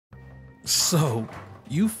So,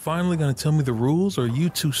 you finally gonna tell me the rules, or are you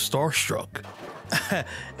too starstruck?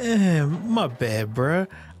 My bad, bruh.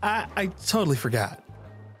 I totally forgot.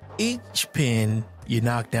 Each pin you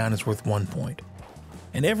knock down is worth 1 point.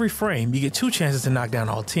 And every frame, you get 2 chances to knock down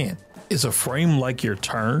all 10. Is a frame like your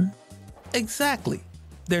turn? Exactly.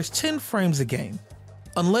 There's 10 frames a game,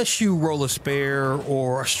 unless you roll a spare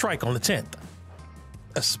or a strike on the 10th.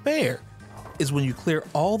 A spare is when you clear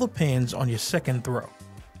all the pins on your second throw.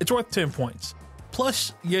 It's worth 10 points,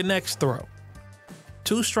 plus your next throw.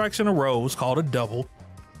 2 strikes in a row is called a double,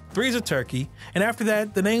 3 is a turkey, and after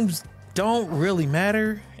that, the names don't really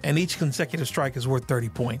matter, and each consecutive strike is worth 30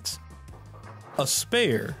 points. A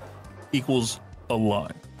spare equals a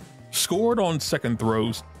line. Scored on second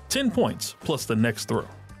throws, 10 points plus the next throw.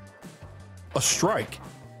 A strike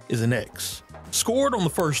is an X. Scored on the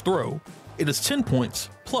first throw, it is 10 points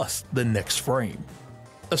plus the next frame.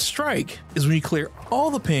 A strike is when you clear all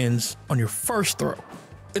the pins on your first throw.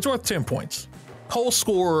 It's worth 10 points. Whole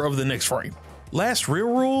score of the next frame. Last real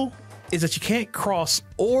rule is that you can't cross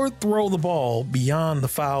or throw the ball beyond the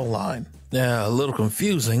foul line. Yeah, a little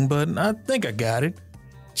confusing, but I think I got it.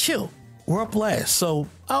 Chill, we're up last, so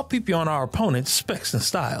I'll peep you on our opponent's specs and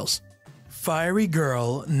styles. Fiery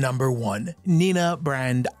Girl number 1, Nina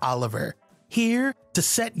Brand Oliver, here to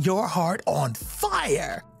set your heart on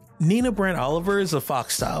fire. Nina Brand Oliver is a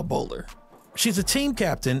Fox-style bowler. She's a team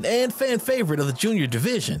captain and fan favorite of the junior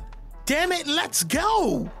division. Damn it, let's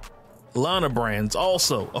go! Lana Brand's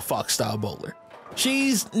also a Fox-style bowler.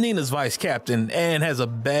 She's Nina's vice captain and has a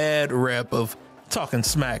bad rep of talking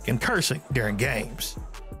smack and cursing during games.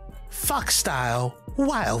 Fox-style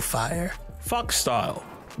Wildfire. Fox-style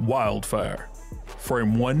Wildfire.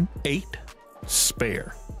 Frame 1, 8,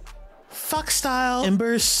 spare. Fox-style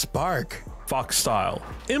Ember Spark. Fox-style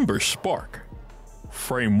Ember Spark.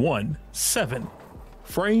 Frame 1, 7.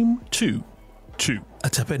 Frame 2, 2. A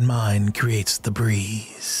tepid mind creates the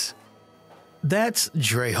breeze. That's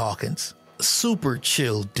Dre Hawkins, super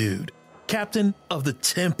chill dude, captain of the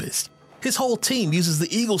TENPINZ. His whole team uses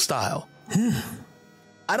the Eagle style.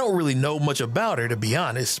 I don't really know much about her, to be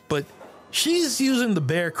honest, but she's using the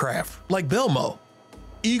Bearcraft like Belmo.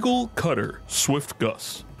 Eagle Cutter Swift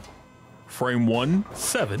Gus. Frame 1,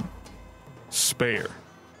 7. Spare.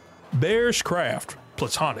 Bear's Craft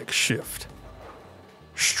Platonic Shift.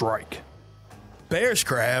 Strike. Bear's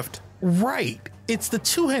Craft? Right. It's the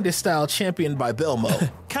two-handed style championed by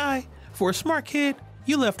Belmo. Kai, for a smart kid,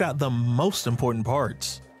 you left out the most important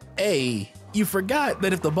parts. A, you forgot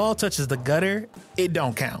that if the ball touches the gutter, it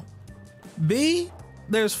don't count. B,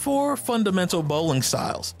 there's 4 fundamental bowling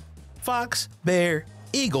styles: Fox, Bear,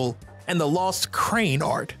 Eagle, and the Lost Crane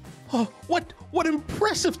art. Oh, what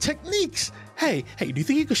impressive techniques! Hey, do you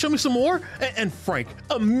think you could show me some more? And Frank,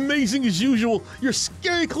 amazing as usual. You're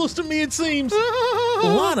scary close to me, it seems.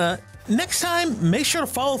 Lana, next time, make sure to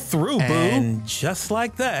follow through, boo. And just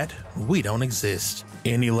like that, we don't exist.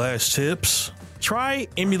 Any last tips? Try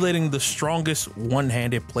emulating the strongest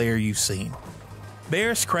one-handed player you've seen.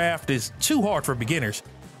 Bear's Craft is too hard for beginners.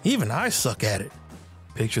 Even I suck at it.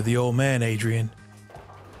 Picture the old man, Adrian.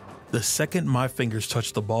 The second my fingers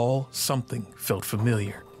touched the ball, something felt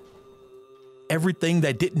familiar. Everything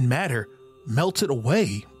that didn't matter melted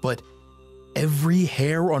away, but every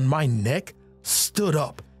hair on my neck stood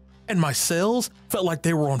up, and my cells felt like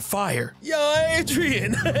they were on fire. Yo,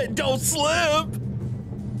 Adrian, don't slip!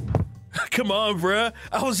 Come on, bruh.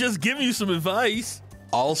 I was just giving you some advice.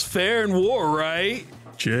 All's fair in war, right?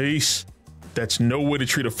 Jace, that's no way to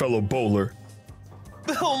treat a fellow bowler.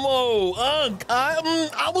 Belmo,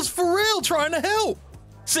 I was for real trying to help.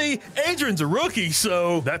 See, Adrian's a rookie,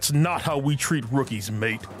 so... That's not how we treat rookies,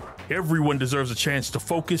 mate. Everyone deserves a chance to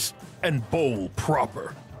focus and bowl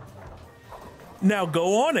proper. Now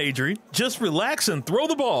go on, Adrian. Just relax and throw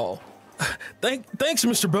the ball. Thanks,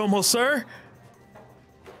 Mr. Belmo, sir.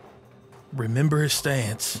 Remember his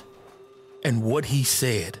stance and what he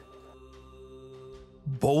said.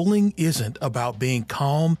 Bowling isn't about being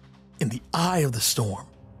calm in the eye of the storm.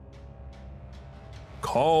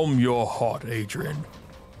 Calm your heart, Adrian.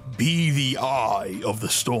 Be the eye of the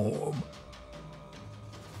storm.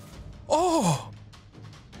 Oh!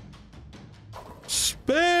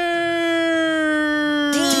 Spare!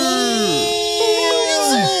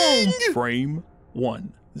 Frame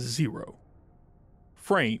 1, 0.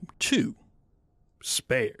 Frame 2,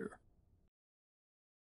 spare.